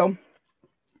things. So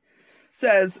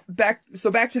says back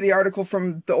to the article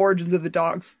from The Origins of the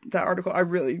Dogs. That article, I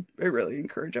really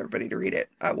encourage everybody to read it.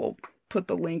 I will put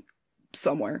the link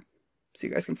somewhere so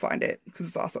you guys can find it because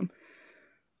it's awesome.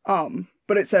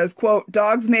 But it says, quote,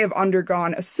 dogs may have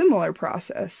undergone a similar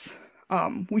process.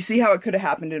 We see how it could have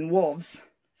happened in wolves,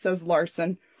 says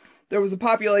Larson. There was a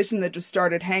population that just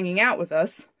started hanging out with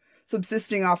us,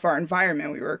 subsisting off our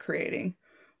environment we were creating.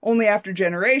 Only after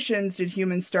generations did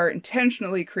humans start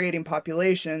intentionally creating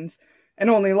populations, and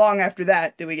only long after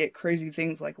that did we get crazy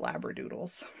things like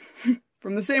labradoodles.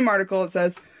 From the same article, it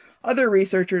says, other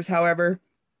researchers, however,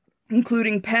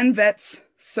 including Penn vet's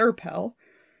Serpel,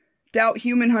 doubt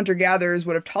human hunter-gatherers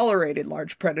would have tolerated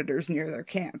large predators near their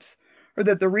camps, or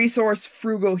that the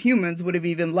resource-frugal humans would have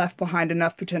even left behind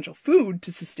enough potential food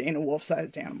to sustain a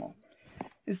wolf-sized animal.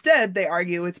 Instead, they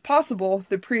argue it's possible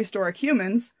that prehistoric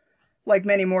humans, like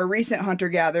many more recent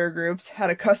hunter-gatherer groups,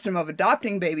 had a custom of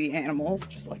adopting baby animals,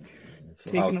 just like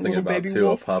taking I was a thinking little about baby too,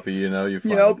 wolf. a puppy, you know, you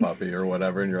find a puppy or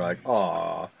whatever, and you're like,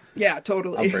 aw. Yeah,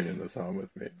 totally. I'm bringing this home with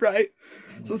me. Right.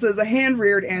 So it says a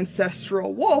hand-reared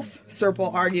ancestral wolf,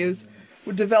 Serpel argues,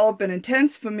 would develop an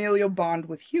intense familial bond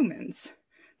with humans.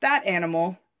 That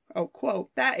animal, oh, quote,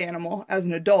 that animal, as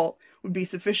an adult, would be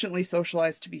sufficiently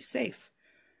socialized to be safe,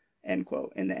 end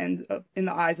quote, in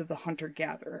the eyes of the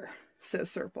hunter-gatherer, says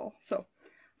Serpel. So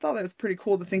I thought that was pretty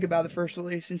cool to think about the first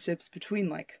relationships between,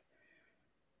 like,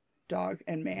 dog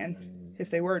and man, if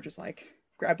they were just, like,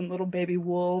 grabbing little baby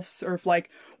wolves, or if, like,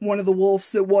 one of the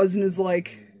wolves that wasn't as,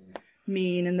 like,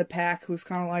 mean in the pack was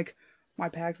kind of like, my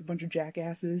pack's a bunch of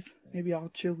jackasses, maybe I'll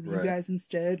chill with you guys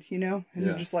instead, you know? And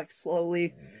then just, like,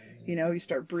 slowly, you know, you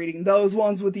start breeding those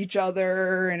ones with each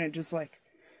other, and it just, like,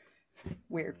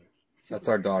 weird. That's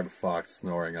our dog Fox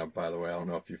snoring up, by the way. I don't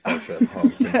know if you folks at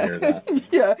home can hear that.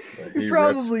 Yeah, he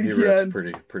probably rips, he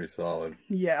rips pretty solid.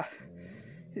 Yeah,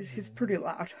 he's pretty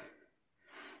loud.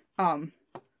 But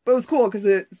it was cool because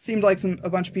it seemed like a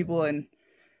bunch of people in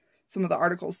some of the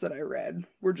articles that I read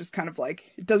were just kind of like,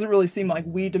 it doesn't really seem like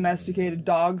we domesticated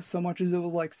dogs so much as it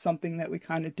was like something that we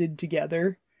kind of did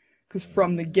together. Because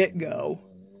from the get-go,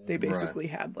 they basically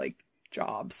had like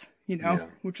jobs,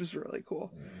 which was really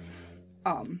cool.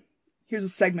 Here's a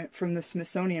segment from the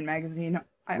Smithsonian Magazine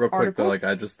Real quick article. though, like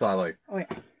I just thought like, oh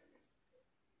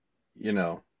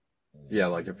yeah,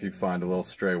 like if you find a little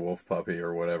stray wolf puppy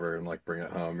or whatever and like bring it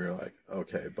home, you're like,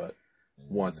 okay, but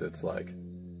once it's like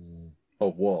a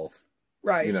wolf,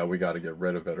 right? We got to get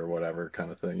rid of it or whatever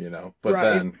kind of thing, But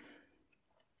then,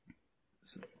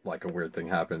 like a weird thing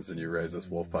happens and you raise this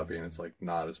wolf puppy and it's like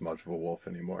not as much of a wolf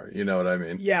anymore. You know what I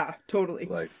mean? Yeah, totally.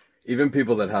 Like even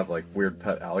people that have like weird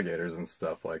pet alligators and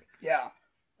stuff, like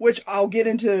which I'll get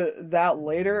into that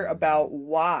later about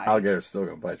why alligators still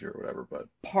gonna bite you or whatever. But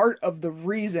part of the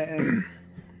reason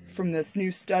from this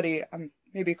new study, I'm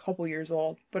maybe a couple years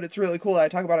old, but it's really cool. I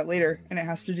talk about it later, and it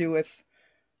has to do with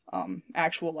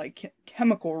actual like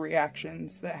chemical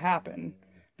reactions that happen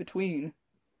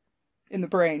in the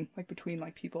brain, like between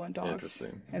like people and dogs.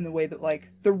 Interesting. And the way that like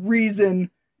the reason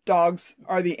dogs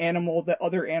are the animal that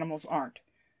other animals aren't.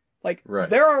 Like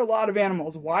there are a lot of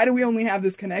animals. Why do we only have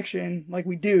this connection like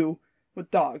we do with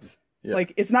dogs? Yeah.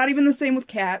 Like it's not even the same with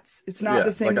cats. It's not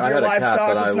the same with your livestock. I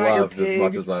had a cat that I loved as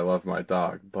much as I love my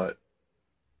dog, but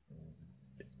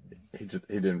he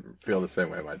didn't feel the same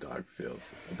way my dog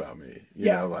feels about me. You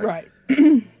know, like, right.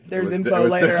 There's info it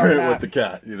was later on that. with the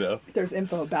cat, There's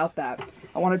info about that.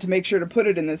 I wanted to make sure to put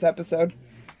it in this episode,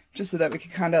 just so that we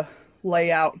could kind of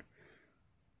lay out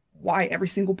why every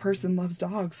single person loves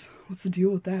dogs. What's the deal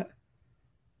with that?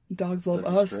 Dogs love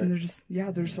us, and they're just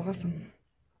awesome.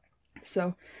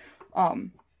 So,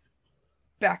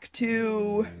 back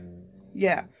to,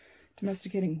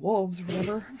 domesticating wolves or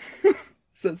whatever.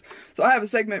 So I have a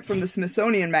segment from the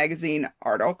Smithsonian Magazine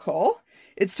article.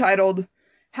 It's titled,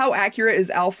 How Accurate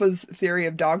is Alpha's Theory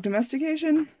of Dog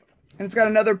Domestication? And it's got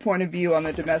another point of view on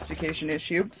the domestication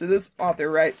issue. So this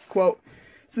author writes, quote,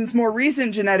 since more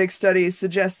recent genetic studies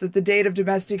suggest that the date of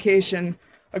domestication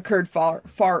occurred far,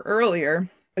 far earlier,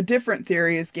 a different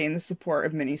theory has gained the support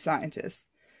of many scientists.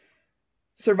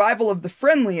 Survival of the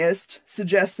friendliest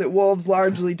suggests that wolves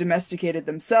largely domesticated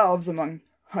themselves among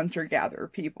hunter-gatherer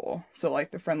people. So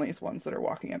like the friendliest ones that are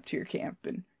walking up to your camp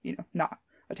and, not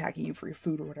attacking you for your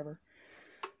food or whatever.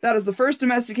 That is, the first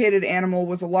domesticated animal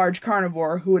was a large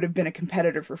carnivore who would have been a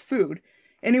competitor for food.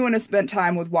 Anyone who spent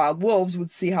time with wild wolves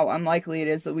would see how unlikely it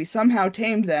is that we somehow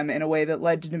tamed them in a way that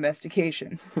led to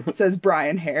domestication, says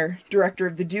Brian Hare, director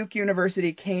of the Duke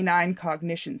University Canine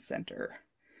Cognition Center.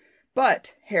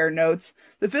 But, Hare notes,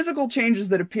 the physical changes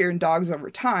that appear in dogs over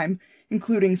time,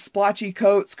 including splotchy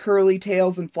coats, curly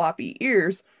tails, and floppy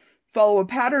ears, follow a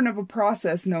pattern of a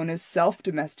process known as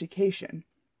self-domestication.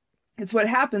 It's what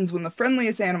happens when the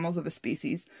friendliest animals of a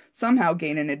species somehow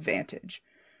gain an advantage.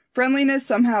 Friendliness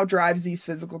somehow drives these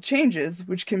physical changes,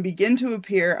 which can begin to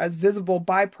appear as visible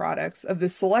byproducts of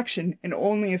this selection in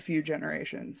only a few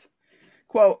generations.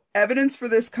 Quote, evidence for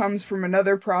this comes from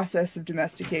another process of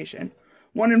domestication,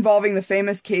 one involving the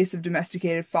famous case of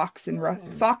domesticated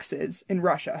foxes in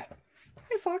Russia.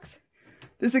 Hey, fox.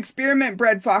 This experiment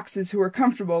bred foxes who were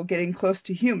comfortable getting close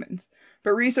to humans,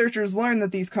 but researchers learned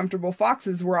that these comfortable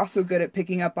foxes were also good at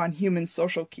picking up on human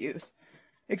social cues,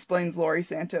 explains Laurie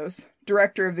Santos,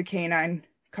 director of the Canine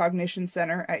Cognition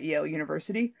Center at Yale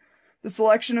University. The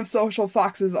selection of social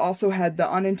foxes also had the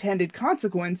unintended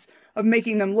consequence of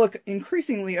making them look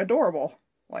increasingly adorable,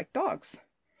 like dogs.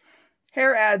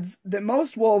 Hare adds that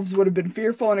most wolves would have been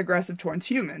fearful and aggressive towards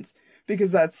humans,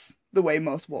 because that's the way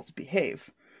most wolves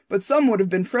behave. But some would have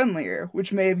been friendlier,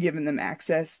 which may have given them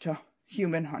access to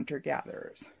human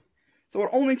hunter-gatherers. So it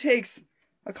only takes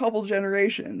a couple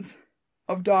generations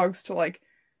of dogs to, like,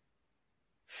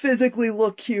 physically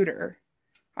look cuter.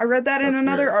 I read that in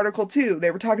another article, too.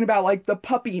 They were talking about, like, the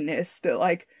puppiness that,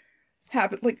 like,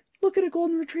 happened. Like, look at a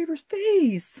golden retriever's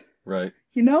face. Right.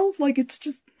 Like, it's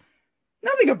just...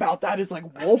 Nothing about that is,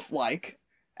 like, wolf-like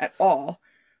at all.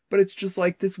 But it's just,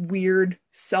 like, this weird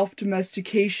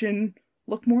self-domestication,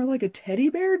 look more like a teddy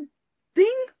bear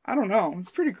thing? I don't know. It's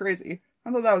pretty crazy.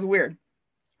 I thought that was weird.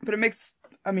 But it makes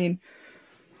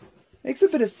a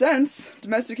bit of sense.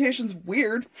 Domestication's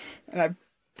weird. And I've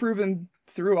proven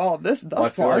through all of this thus far. I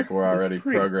feel like we're already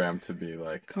programmed to be,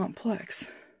 like... complex.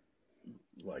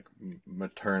 Like,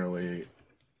 maternally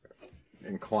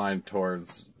inclined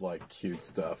towards, like, cute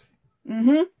stuff.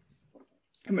 Mm-hmm.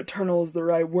 maternal is the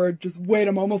right word. Just wait,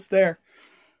 I'm almost there.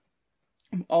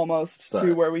 I'm almost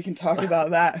to where we can talk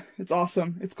about that. It's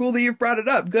awesome. It's cool that you've brought it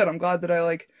up. Good. I'm glad that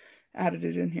I added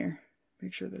it in here.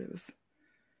 Make sure that it was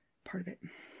part of it.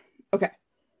 Okay.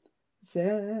 Is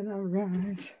that all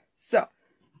right? So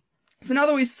now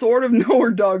that we sort of know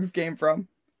where dogs came from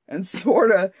and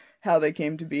sort of how they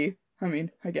came to be,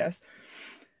 I guess.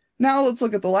 Now let's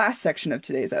look at the last section of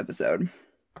today's episode.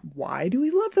 Why do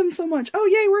we love them so much? Oh,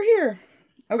 yay, we're here.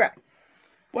 Okay.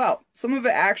 Well, some of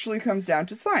it actually comes down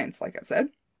to science, like I've said.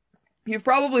 You've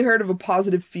probably heard of a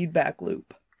positive feedback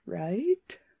loop,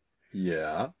 right?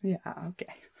 Yeah. Yeah,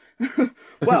 okay.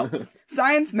 Well,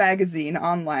 Science Magazine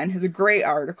Online has a great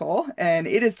article, and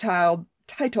it is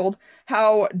titled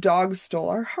How Dogs Stole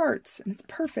Our Hearts, and it's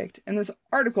perfect. In this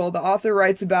article, the author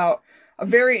writes about a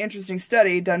very interesting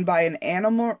study done by an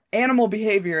animal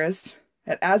behaviorist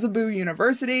at Azabu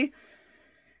University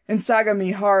in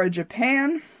Sagamihara,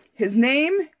 Japan. His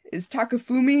name is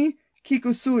Takafumi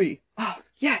Kikusui. Oh,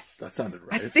 yes. That sounded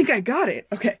right. I think I got it.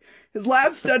 Okay. His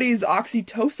lab studies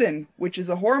oxytocin, which is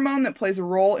a hormone that plays a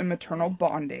role in maternal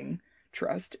bonding,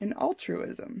 trust, and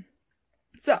altruism.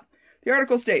 So, the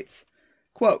article states,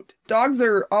 quote, dogs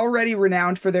are already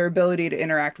renowned for their ability to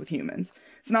interact with humans.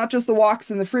 It's not just the walks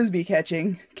and the frisbee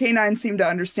catching. Canines seem to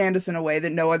understand us in a way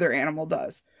that no other animal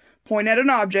does. Point at an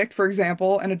object, for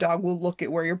example, and a dog will look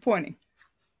at where you're pointing.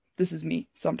 This is me,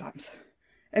 sometimes.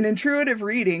 An intuitive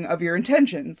reading of your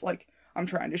intentions, like, I'm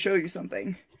trying to show you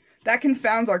something. That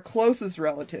confounds our closest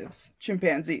relatives,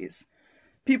 chimpanzees.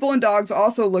 People and dogs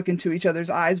also look into each other's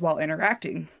eyes while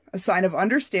interacting, a sign of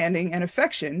understanding and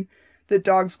affection that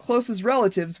dogs' closest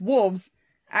relatives, wolves,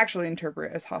 actually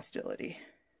interpret as hostility.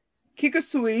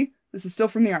 Kikusui, this is still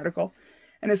from the article,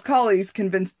 and his colleagues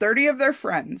convinced 30 of their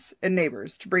friends and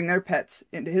neighbors to bring their pets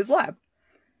into his lab.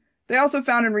 They also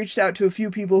found and reached out to a few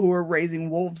people who were raising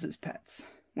wolves as pets.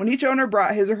 When each owner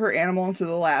brought his or her animal into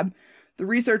the lab, the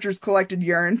researchers collected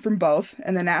urine from both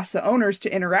and then asked the owners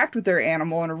to interact with their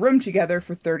animal in a room together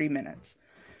for 30 minutes.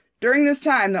 During this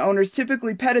time, the owners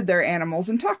typically petted their animals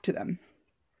and talked to them.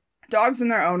 Dogs and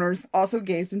their owners also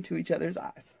gazed into each other's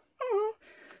eyes. Aww.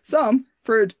 Some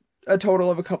for a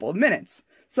total of a couple of minutes,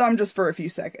 some just for a few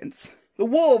seconds. The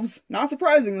wolves, not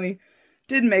surprisingly,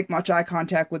 didn't make much eye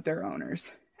contact with their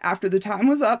owners. After the time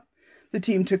was up, the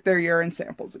team took their urine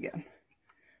samples again.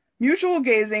 Mutual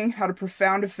gazing had a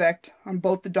profound effect on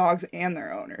both the dogs and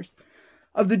their owners.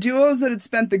 Of the duos that had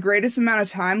spent the greatest amount of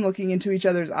time looking into each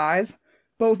other's eyes,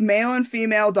 both male and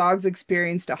female dogs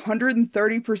experienced a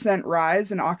 130%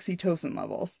 rise in oxytocin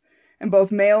levels, and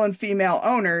both male and female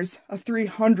owners a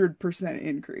 300%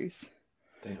 increase.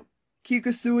 Damn.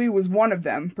 Kikusui was one of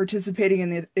them, participating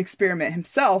in the experiment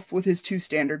himself with his two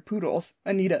standard poodles,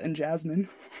 Anita and Jasmine.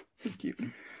 That's cute.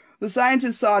 The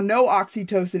scientists saw no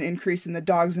oxytocin increase in the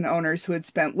dogs and owners who had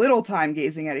spent little time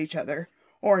gazing at each other,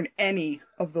 or in any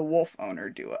of the wolf owner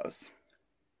duos.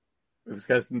 This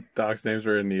guy's dog's names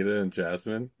were Anita and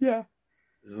Jasmine? Yeah.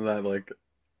 Isn't that like...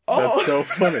 That's so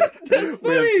funny.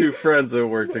 We have two friends that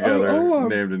work together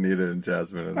named Anita and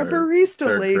Jasmine. And our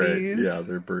barista ladies. Great. Yeah,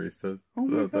 they're baristas. Oh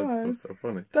my God. That's so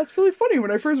funny. That's really funny.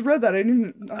 When I first read that, I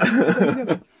didn't put that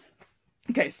together.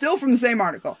 Okay, still from the same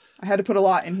article. I had to put a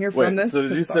lot in here from this. So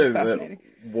did you say that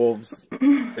wolves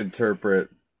interpret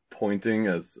pointing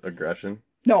as aggression?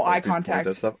 No, eye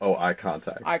contact. Stuff? Oh, eye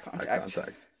contact. Eye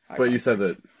contact. But you said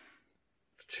that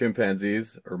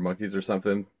chimpanzees or monkeys or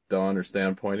something don't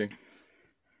understand pointing?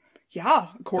 Yeah,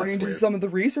 according to some of the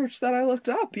research that I looked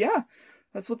up, yeah.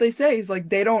 That's what they say, is like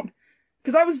they don't...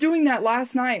 Because I was doing that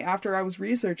last night after I was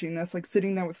researching this, like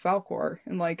sitting there with Falcor,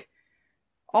 and like,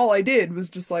 all I did was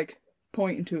just like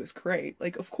point into his crate.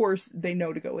 Like, of course, they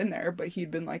know to go in there, but he'd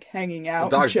been like hanging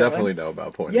out. Dogs definitely know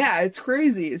about pointing. Yeah, it's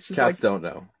crazy. It's just Cats don't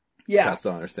know. Yeah. Cats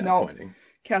don't understand pointing.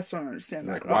 Cats don't understand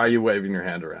that. Like, why are you waving your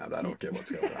hand around? I don't get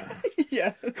what's going on.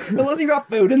 Yeah. Unless you got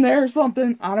food in there or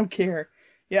something. I don't care.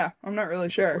 Yeah, I'm not really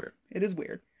sure. It is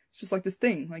weird. It's just like this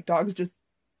thing. Like, dogs just...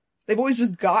 They've always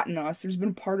just gotten us. There's been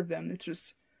a part of them that's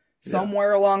just...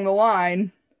 Somewhere along the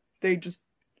line, they just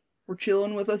were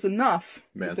chilling with us enough.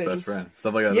 Man's best friend.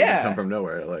 Stuff like that doesn't come from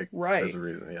nowhere. Like, there's a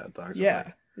reason. Yeah, dogs are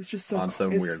like, it's just so... On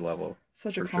some weird level.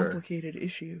 Such a complicated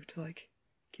issue to, like,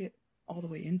 get all the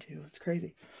way into. It's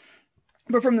crazy.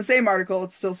 But from the same article,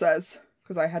 it still says,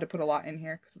 because I had to put a lot in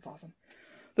here, because it's awesome.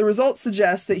 The results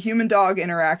suggest that human-dog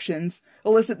interactions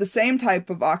elicit the same type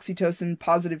of oxytocin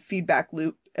positive feedback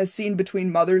loop as seen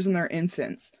between mothers and their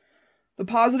infants. The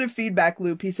positive feedback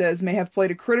loop, he says, may have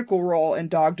played a critical role in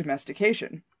dog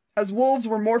domestication. As wolves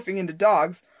were morphing into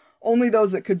dogs, only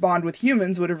those that could bond with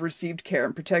humans would have received care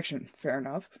and protection. Fair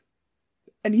enough.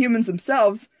 And humans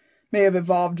themselves may have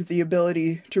evolved the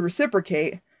ability to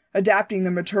reciprocate, adapting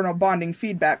the maternal bonding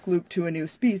feedback loop to a new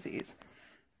species.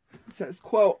 It says,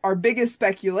 quote, "Our biggest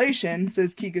speculation,"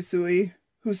 says Kikasui,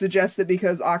 who suggests that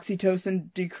because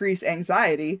oxytocin decrease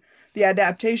anxiety, the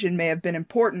adaptation may have been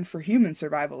important for human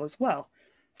survival as well.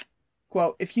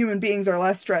 Quote, "If human beings are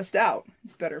less stressed out,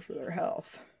 it's better for their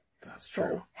health." That's true.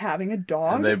 So, having a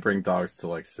dog... And they bring dogs to,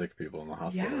 like, sick people in the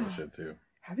hospital and shit, too.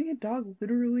 Having a dog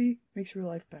literally makes your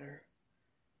life better.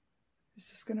 It's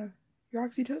just gonna... Your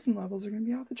oxytocin levels are gonna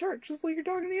be off the chart. Just look your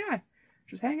dog in the eye.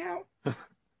 Just hang out.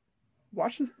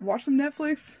 Watch some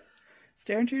Netflix.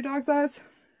 Stare into your dog's eyes.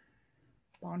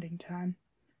 Bonding time.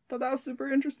 Thought that was super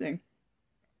interesting.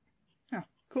 Yeah,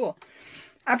 cool.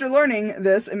 After learning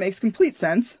this, it makes complete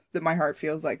sense that my heart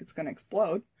feels like it's gonna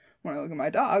explode when I look at my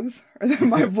dogs, or that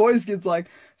my voice gets like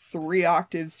 3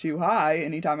 octaves too high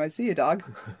anytime I see a dog.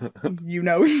 You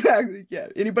know exactly. Yeah,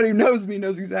 anybody who knows me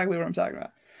knows exactly what I'm talking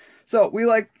about. So we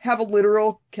like have a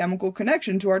literal chemical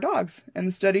connection to our dogs, and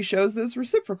the study shows that it's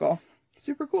reciprocal.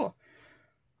 Super cool.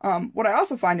 What I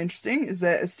also find interesting is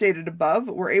that, as stated above,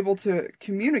 we're able to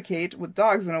communicate with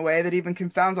dogs in a way that even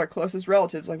confounds our closest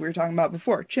relatives, like we were talking about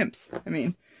before, chimps. I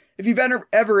mean, if you've ever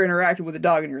interacted with a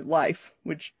dog in your life,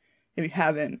 which if you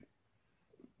haven't,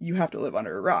 you have to live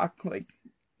under a rock. Like,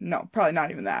 no, probably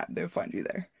not even that. They would find you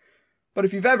there. But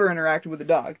if you've ever interacted with a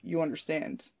dog, you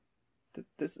understand that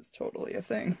this is totally a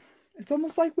thing. It's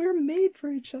almost like we're made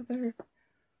for each other.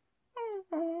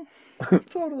 Oh,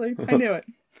 totally. I knew it.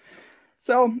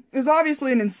 So, there's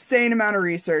obviously an insane amount of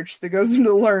research that goes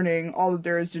into learning all that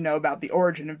there is to know about the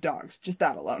origin of dogs. Just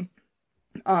that alone.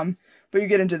 But you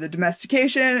get into the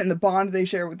domestication and the bond they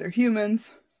share with their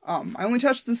humans. I only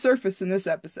touched the surface in this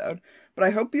episode, but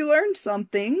I hope you learned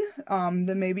something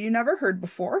that maybe you never heard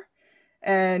before.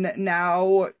 And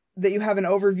now that you have an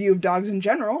overview of dogs in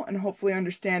general, and hopefully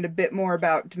understand a bit more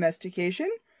about domestication,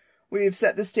 we've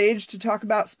set the stage to talk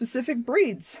about specific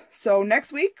breeds. So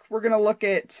next week, we're going to look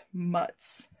at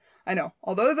mutts. I know,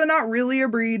 although they're not really a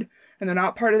breed, and they're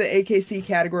not part of the AKC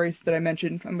categories that I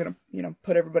mentioned, I'm going to,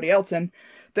 put everybody else in,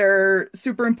 they're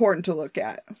super important to look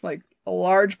at. Like, a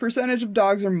large percentage of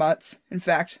dogs are mutts. In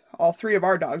fact, all 3 of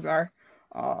our dogs are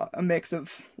a mix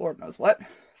of Lord knows what.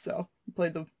 So, we play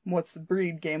the what's the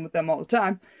breed game with them all the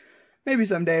time. Maybe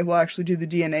someday we'll actually do the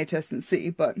DNA test and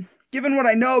see, but given what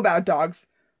I know about dogs,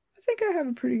 I think I have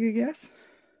a pretty good guess.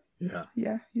 Yeah.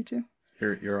 Yeah, you too?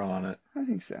 You're on it. I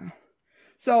think so.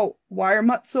 So, why are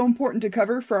mutts so important to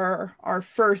cover for our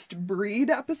first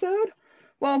breed episode?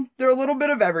 Well, they're a little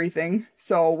bit of everything.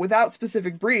 So, without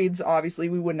specific breeds, obviously,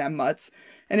 we wouldn't have mutts.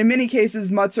 And in many cases,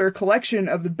 mutts are a collection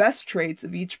of the best traits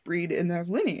of each breed in their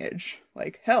lineage.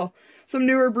 Like, hell, some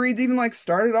newer breeds even,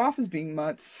 started off as being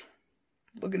mutts.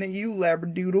 Looking at you,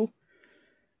 Labradoodle.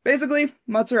 Basically,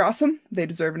 mutts are awesome. They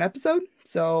deserve an episode.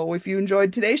 So if you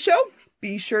enjoyed today's show,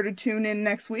 be sure to tune in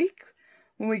next week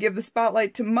when we give the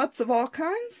spotlight to mutts of all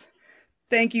kinds.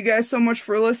 Thank you guys so much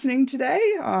for listening today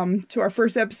to our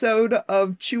first episode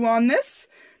of Chew On This,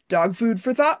 Dog Food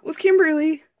for Thought with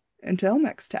Kimberly. Until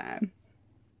next time.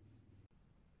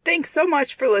 Thanks so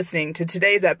much for listening to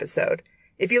today's episode.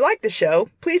 If you like the show,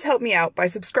 please help me out by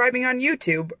subscribing on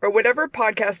YouTube or whatever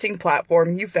podcasting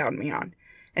platform you found me on.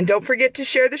 And don't forget to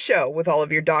share the show with all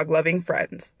of your dog-loving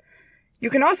friends.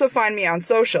 You can also find me on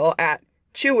social at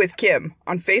Chew with Kim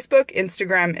on Facebook,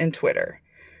 Instagram, and Twitter.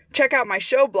 Check out my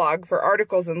show blog for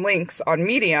articles and links on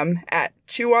Medium at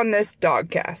Chew On This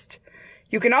Dogcast.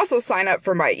 You can also sign up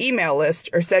for my email list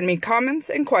or send me comments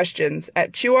and questions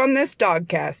at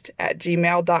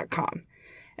chewonthisdogcast@gmail.com.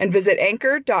 And visit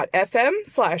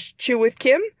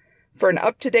anchor.fm/chewwithkim for an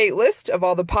up-to-date list of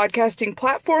all the podcasting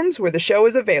platforms where the show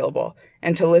is available,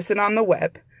 and to listen on the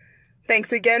web.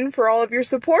 Thanks again for all of your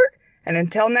support, and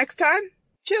until next time,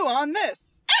 chew on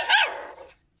this!